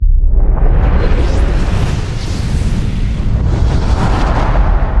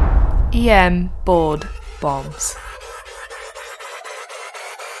board bombs.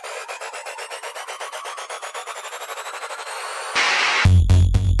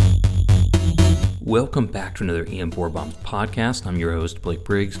 Welcome back to another Board Bombs podcast. I'm your host, Blake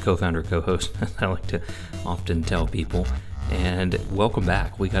Briggs, co-founder, co-host, as I like to often tell people. And welcome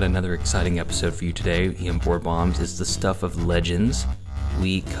back. We got another exciting episode for you today. Board Bombs is the stuff of legends.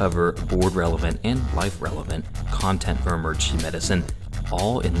 We cover board-relevant and life-relevant content for emergency medicine,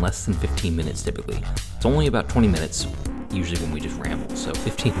 all in less than 15 minutes typically. It's only about 20 minutes, usually when we just ramble, so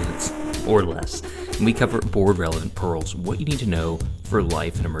 15 minutes or less. And we cover board-relevant pearls, what you need to know for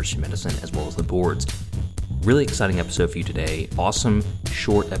life in emergency medicine, as well as the boards. Really exciting episode for you today. Awesome,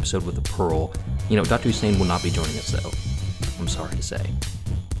 short episode with a pearl. Dr. Hussein will not be joining us, though. I'm sorry to say.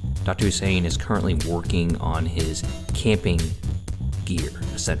 Dr. Hussein is currently working on his camping gear,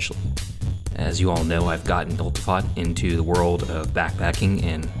 essentially. As you all know, I've gotten Ultifat into the world of backpacking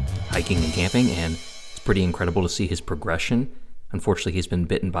and hiking and camping, and it's pretty incredible to see his progression. Unfortunately, he's been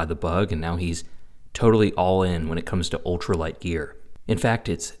bitten by the bug, and now he's totally all in when it comes to ultralight gear. In fact,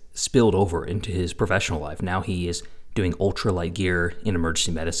 it's spilled over into his professional life. Now he is doing ultralight gear in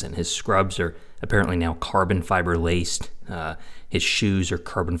emergency medicine. His scrubs are apparently now carbon fiber laced. His shoes are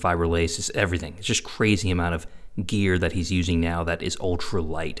carbon fiber laced. It's everything. It's just crazy amount of gear that he's using now that is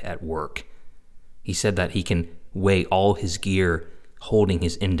ultralight at work. He said that he can weigh all his gear holding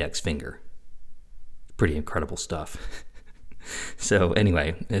his index finger. Pretty incredible stuff. So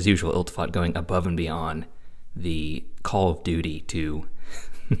anyway, as usual, Ultifat going above and beyond the call of duty to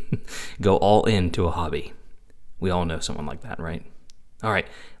go all into a hobby. We all know someone like that, right? All right,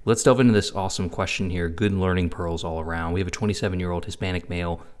 let's delve into this awesome question here. Good learning pearls all around. We have a 27-year-old Hispanic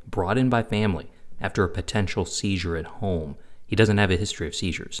male brought in by family after a potential seizure at home. He doesn't have a history of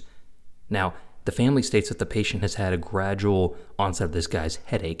seizures. Now, the family states that the patient has had a gradual onset of this guy's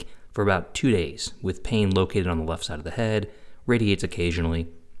headache for about 2 days, with pain located on the left side of the head, radiates occasionally.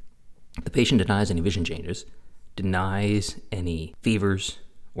 The patient denies any vision changes, denies any fevers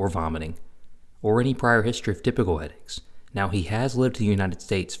or vomiting, or any prior history of typical headaches. Now, he has lived in the United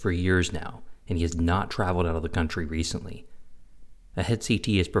States for years now, and he has not traveled out of the country recently. A head CT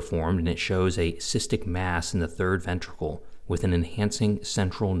is performed, and it shows a cystic mass in the third ventricle with an enhancing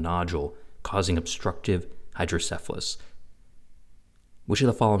central nodule causing obstructive hydrocephalus. Which of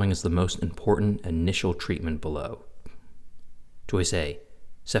the following is the most important initial treatment below? Choice A,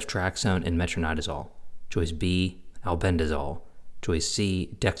 ceftriaxone and metronidazole. Choice B, albendazole. Choice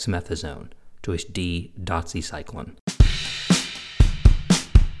C, dexamethasone. Choice D, doxycycline.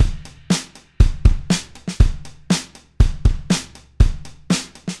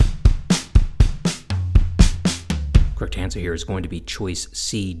 Correct answer here is going to be choice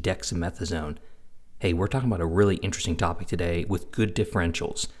C, dexamethasone. Hey, we're talking about a really interesting topic today with good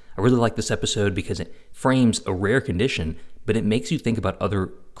differentials. I really like this episode because it frames a rare condition, but it makes you think about other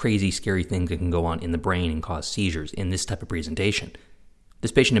crazy, scary things that can go on in the brain and cause seizures in this type of presentation.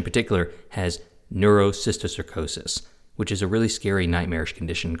 This patient in particular has neurocysticercosis, which is a really scary, nightmarish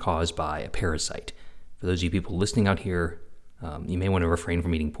condition caused by a parasite. For those of you people listening out here, you may want to refrain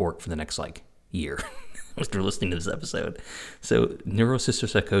from eating pork for the next, year after listening to this episode. So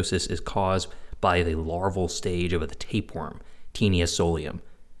neurocysticercosis is caused by the larval stage of the tapeworm, Tinea solium.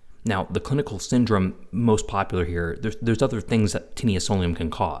 Now, the clinical syndrome most popular here, there's other things that Tinea solium can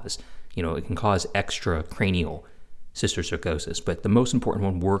cause. It can cause extracranial cysticercosis, but the most important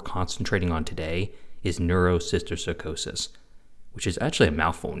one we're concentrating on today is neurocysticercosis, which is actually a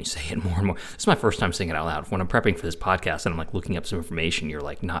mouthful when you say it more and more. This is my first time saying it out loud. When I'm prepping for this podcast and I'm looking up some information, you're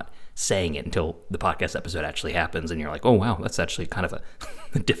not saying it until the podcast episode actually happens, and you're like, oh wow, that's actually kind of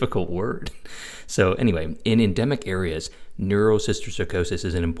a difficult word. So anyway, in endemic areas, neurocysticercosis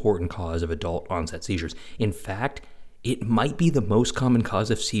is an important cause of adult onset seizures. In fact, it might be the most common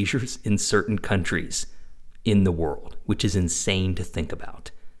cause of seizures in certain countries in the world, which is insane to think about.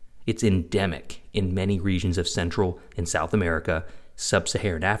 It's endemic in many regions of Central and South America,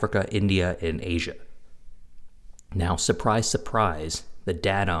 Sub-Saharan Africa, India, and Asia. Now, surprise, surprise, the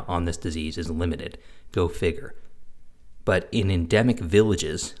data on this disease is limited. Go figure. But in endemic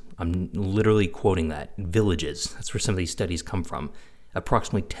villages, I'm literally quoting that, villages, that's where some of these studies come from,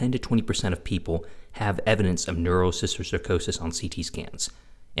 approximately 10 to 20% of people have evidence of neurocysticercosis on CT scans.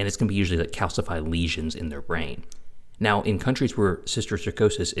 And it's going to be usually calcified lesions in their brain. Now, in countries where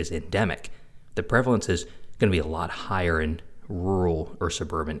cysticercosis is endemic, the prevalence is going to be a lot higher in rural or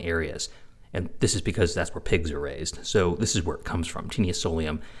suburban areas. And this is because that's where pigs are raised. So this is where it comes from. Tinea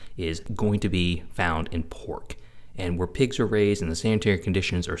solium is going to be found in pork. And where pigs are raised and the sanitary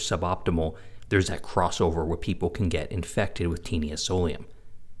conditions are suboptimal, there's that crossover where people can get infected with Tinea solium.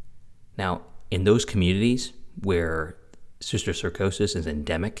 Now, in those communities where cysticercosis is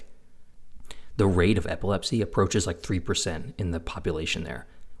endemic, the rate of epilepsy approaches like 3% in the population there,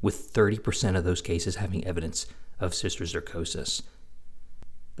 with 30% of those cases having evidence of cysticercosis.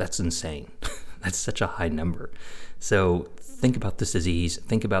 That's insane. That's such a high number. So think about this disease.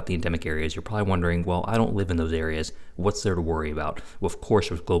 Think about the endemic areas. You're probably wondering, well, I don't live in those areas. What's there to worry about? Well, of course,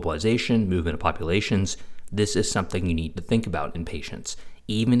 with globalization, movement of populations, this is something you need to think about in patients,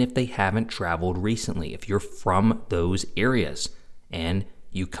 even if they haven't traveled recently. If you're from those areas and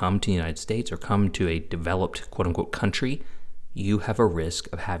you come to the United States or come to a developed, quote-unquote, country, you have a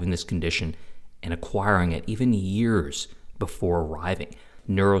risk of having this condition and acquiring it even years before arriving.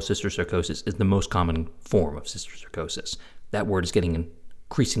 Neurocysticercosis is the most common form of cysticercosis. That word is getting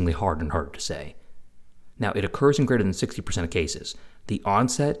increasingly harder and harder to say. Now, it occurs in greater than 60% of cases. The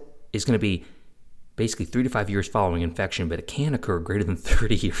onset is going to be basically 3 to 5 years following infection, but it can occur greater than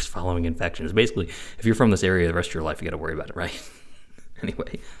 30 years following infection. So basically, if you're from this area the rest of your life, you got to worry about it, right?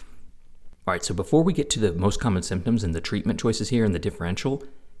 Anyway. All right, so before we get to the most common symptoms and the treatment choices here and the differential,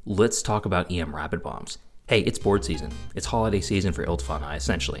 let's talk about EM rapid bombs. Hey, it's board season. It's holiday season for Iltfani,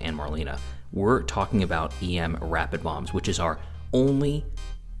 essentially, and Marlena. We're talking about EM rapid bombs, which is our only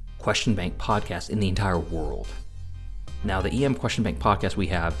question bank podcast in the entire world. Now, the EM question bank podcast we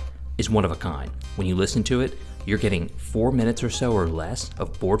have is one of a kind. When you listen to it, you're getting 4 minutes or so or less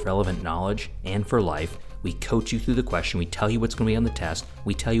of board-relevant knowledge and for life. We coach you through the question. We tell you what's going to be on the test.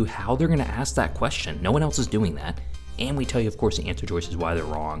 We tell you how they're going to ask that question. No one else is doing that. And we tell you, of course, the answer choices, why they're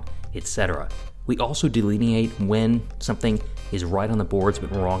wrong, etc. We also delineate when something is right on the boards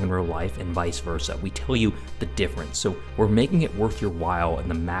but wrong in real life and vice versa. We tell you the difference. So we're making it worth your while in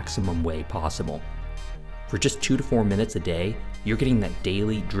the maximum way possible. For just 2 to 4 minutes a day, you're getting that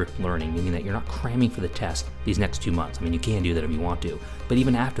daily drip learning, meaning that you're not cramming for the test these next 2 months. I mean, you can do that if you want to, but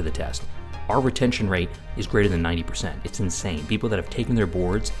even after the test, our retention rate is greater than 90%. It's insane. People that have taken their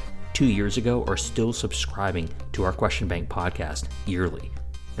boards 2 years ago are still subscribing to our Question Bank podcast yearly.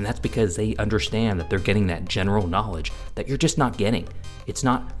 And that's because they understand that they're getting that general knowledge that you're just not getting. It's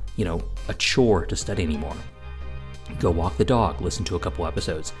not, a chore to study anymore. Go walk the dog, listen to a couple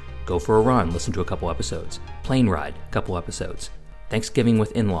episodes. Go for a run, listen to a couple episodes. Plane ride, a couple episodes. Thanksgiving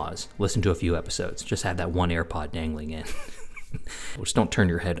with in-laws, listen to a few episodes. Just have that one AirPod dangling in. Just don't turn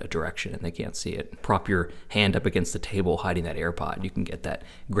your head a direction and they can't see it. Prop your hand up against the table hiding that AirPod. You can get that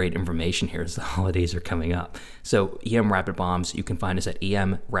great information here as the holidays are coming up. So EM Rapid Bombs, you can find us at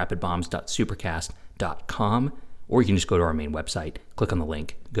emrapidbombs.supercast.com, or you can just go to our main website, click on the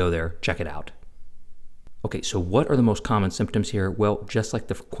link, go there, check it out. Okay, so what are the most common symptoms here? Well, just like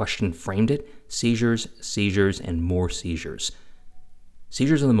the question framed it, seizures, and more seizures.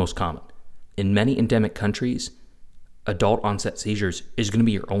 Seizures are the most common. In many endemic countries, adult onset seizures is going to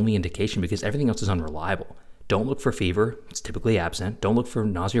be your only indication because everything else is unreliable. Don't look for fever, it's typically absent. Don't look for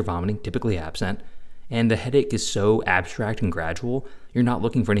nausea or vomiting, typically absent. And the headache is so abstract and gradual, you're not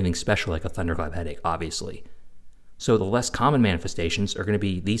looking for anything special like a thunderclap headache, obviously. So the less common manifestations are going to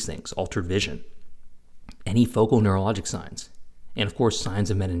be these things: altered vision, any focal neurologic signs, and of course signs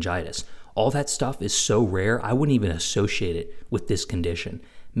of meningitis. All that stuff is so rare, I wouldn't even associate it with this condition,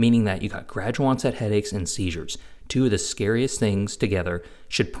 meaning that you got gradual onset headaches and seizures. Two of the scariest things together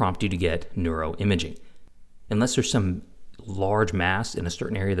should prompt you to get neuroimaging. Unless there's some large mass in a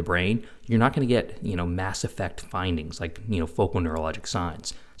certain area of the brain, you're not going to get, mass effect findings like, focal neurologic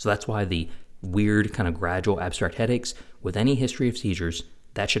signs. So that's why the weird kind of gradual abstract headaches with any history of seizures,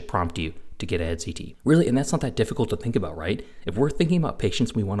 that should prompt you to get a head CT. Really, and that's not that difficult to think about, right? If we're thinking about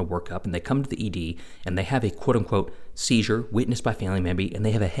patients we want to work up and they come to the ED and they have a quote-unquote seizure witnessed by family member and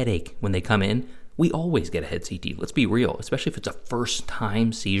they have a headache when they come in, we always get a head CT. Let's be real, especially if it's a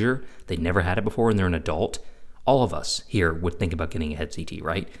first-time seizure. They never had it before and they're an adult. All of us here would think about getting a head CT,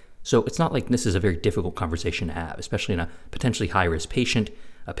 right? So it's not like this is a very difficult conversation to have, especially in a potentially high-risk patient,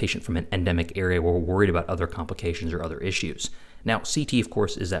 a patient from an endemic area where we're worried about other complications or other issues. Now, CT, of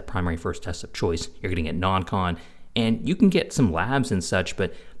course, is that primary first test of choice. You're going to get non-con, and you can get some labs and such,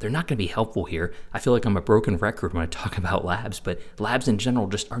 but they're not going to be helpful here. I feel like I'm a broken record when I talk about labs, but labs in general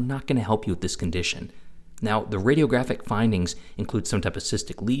just are not going to help you with this condition. Now, the radiographic findings include some type of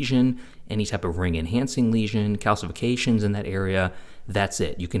cystic lesion, any type of ring-enhancing lesion, calcifications in that area. That's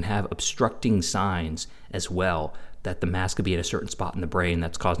it. You can have obstructing signs as well, that the mass could be at a certain spot in the brain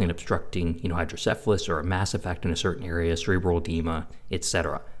that's causing an obstructing, hydrocephalus or a mass effect in a certain area, cerebral edema,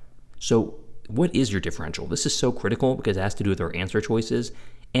 etc. So what is your differential? This is so critical because it has to do with our answer choices,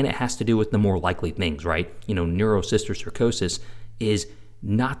 and it has to do with the more likely things, right? Neurocysticercosis is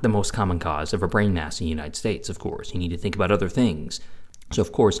not the most common cause of a brain mass in the United States, of course. You need to think about other things. So,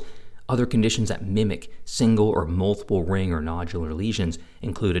 of course, Other conditions that mimic single or multiple ring or nodular lesions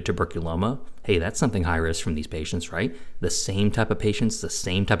include a tuberculoma. Hey, that's something high risk from these patients, right? The same type of patients, the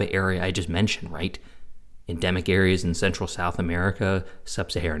same type of area I just mentioned, right? Endemic areas in Central South America,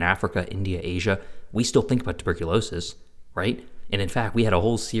 Sub-Saharan Africa, India, Asia, we still think about tuberculosis, right? And in fact, we had a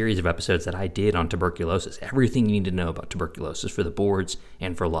whole series of episodes that I did on tuberculosis, everything you need to know about tuberculosis for the boards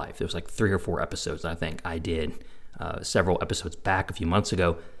and for life. There was like 3 or 4 episodes I think I did several episodes back a few months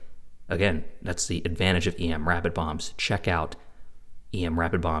ago. Again, that's the advantage of EM Rapid Bombs. Check out EM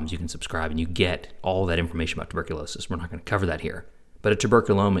Rapid Bombs. You can subscribe and you get all that information about tuberculosis. We're not going to cover that here. But a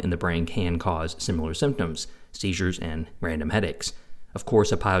tuberculoma in the brain can cause similar symptoms, seizures and random headaches. Of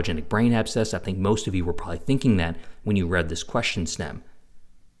course, a pyogenic brain abscess, I think most of you were probably thinking that when you read this question stem.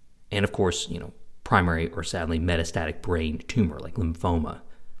 And of course, primary or sadly metastatic brain tumor like lymphoma.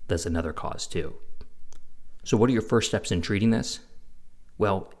 That's another cause too. So what are your first steps in treating this?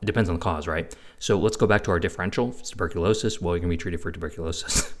 Well, it depends on the cause, right? So let's go back to our differential. If it's tuberculosis, well, you're going to be treated for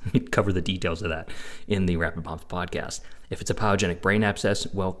tuberculosis. We cover the details of that in the Rapid Bombs podcast. If it's a pyogenic brain abscess,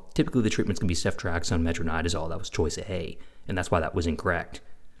 well, typically the treatment's going to be ceftriaxone, metronidazole. That was choice A, and that's why that was incorrect.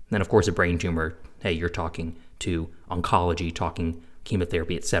 And then, of course, a brain tumor, hey, you're talking to oncology, talking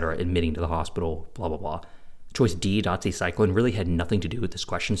chemotherapy, etc., admitting to the hospital, blah, blah, blah. Choice D, doxycycline, really had nothing to do with this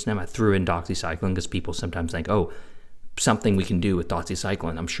question stem. I threw in doxycycline because people sometimes think, oh, something we can do with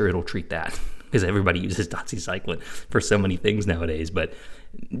doxycycline, I'm sure it'll treat that, because everybody uses doxycycline for so many things nowadays, but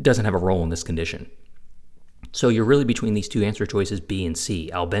it doesn't have a role in this condition. So you're really between these two answer choices, B and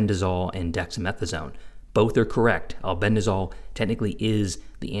C, albendazole and dexamethasone. Both are correct. Albendazole technically is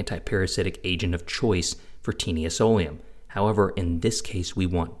the antiparasitic agent of choice for Taenia solium. However, in this case, we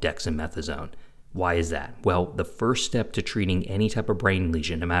want dexamethasone. Why is that? Well, the first step to treating any type of brain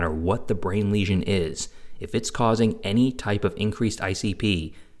lesion, no matter what the brain lesion is, if it's causing any type of increased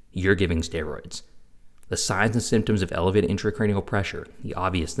ICP, you're giving steroids. The signs and symptoms of elevated intracranial pressure, the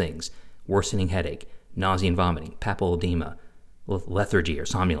obvious things, worsening headache, nausea and vomiting, papilledema, lethargy or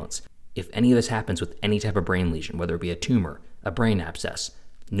somnolence. If any of this happens with any type of brain lesion, whether it be a tumor, a brain abscess,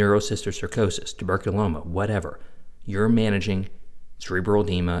 neurocysticercosis, tuberculoma, whatever, you're managing cerebral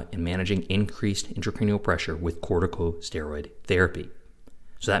edema and managing increased intracranial pressure with corticosteroid therapy.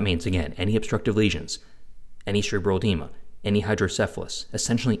 So that means, again, any obstructive lesions, any cerebral edema, any hydrocephalus,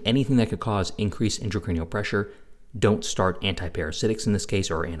 essentially anything that could cause increased intracranial pressure, don't start antiparasitics in this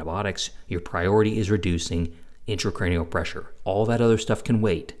case or antibiotics. Your priority is reducing intracranial pressure. All that other stuff can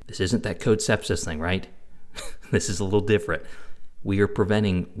wait. This isn't that code sepsis thing, right? This is a little different. We are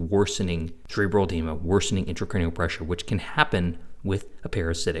preventing worsening cerebral edema, worsening intracranial pressure, which can happen with a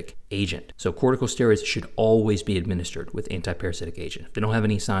parasitic agent. So corticosteroids should always be administered with antiparasitic agent. If they don't have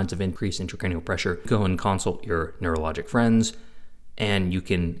any signs of increased intracranial pressure, go and consult your neurologic friends, and you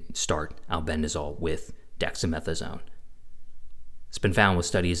can start albendazole with dexamethasone. It's been found with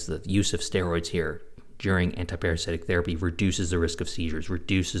studies that the use of steroids here during antiparasitic therapy reduces the risk of seizures,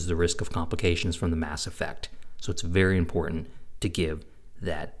 reduces the risk of complications from the mass effect. So it's very important to give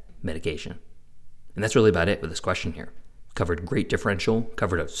that medication. And that's really about it with this question here. Covered great differential,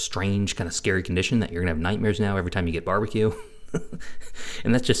 covered a strange, kind of scary condition that you're going to have nightmares now every time you get barbecue.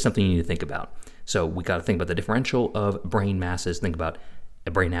 And that's just something you need to think about. So we got to think about the differential of brain masses. Think about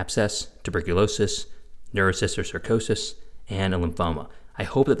a brain abscess, tuberculosis, neurocysticercosis, and a lymphoma. I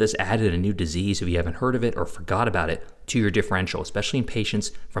hope that this added a new disease, if you haven't heard of it or forgot about it, to your differential, especially in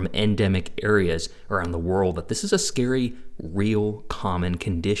patients from endemic areas around the world, that this is a scary, real, common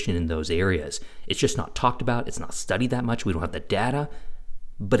condition in those areas. It's just not talked about. It's not studied that much. We don't have the data,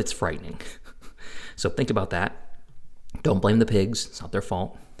 but it's frightening. So think about that. Don't blame the pigs. It's not their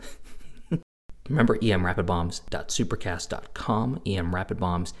fault. Remember emrapidbombs.supercast.com. EM Rapid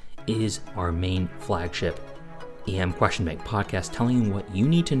Bombs is our main flagship EM Question Bank podcast, telling you what you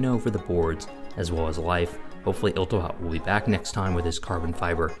need to know for the boards as well as life. Hopefully Ilto will be back next time with his carbon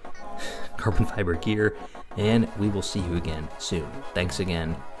fiber gear, and we will see you again soon. Thanks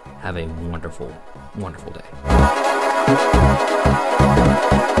again. Have a wonderful, wonderful day.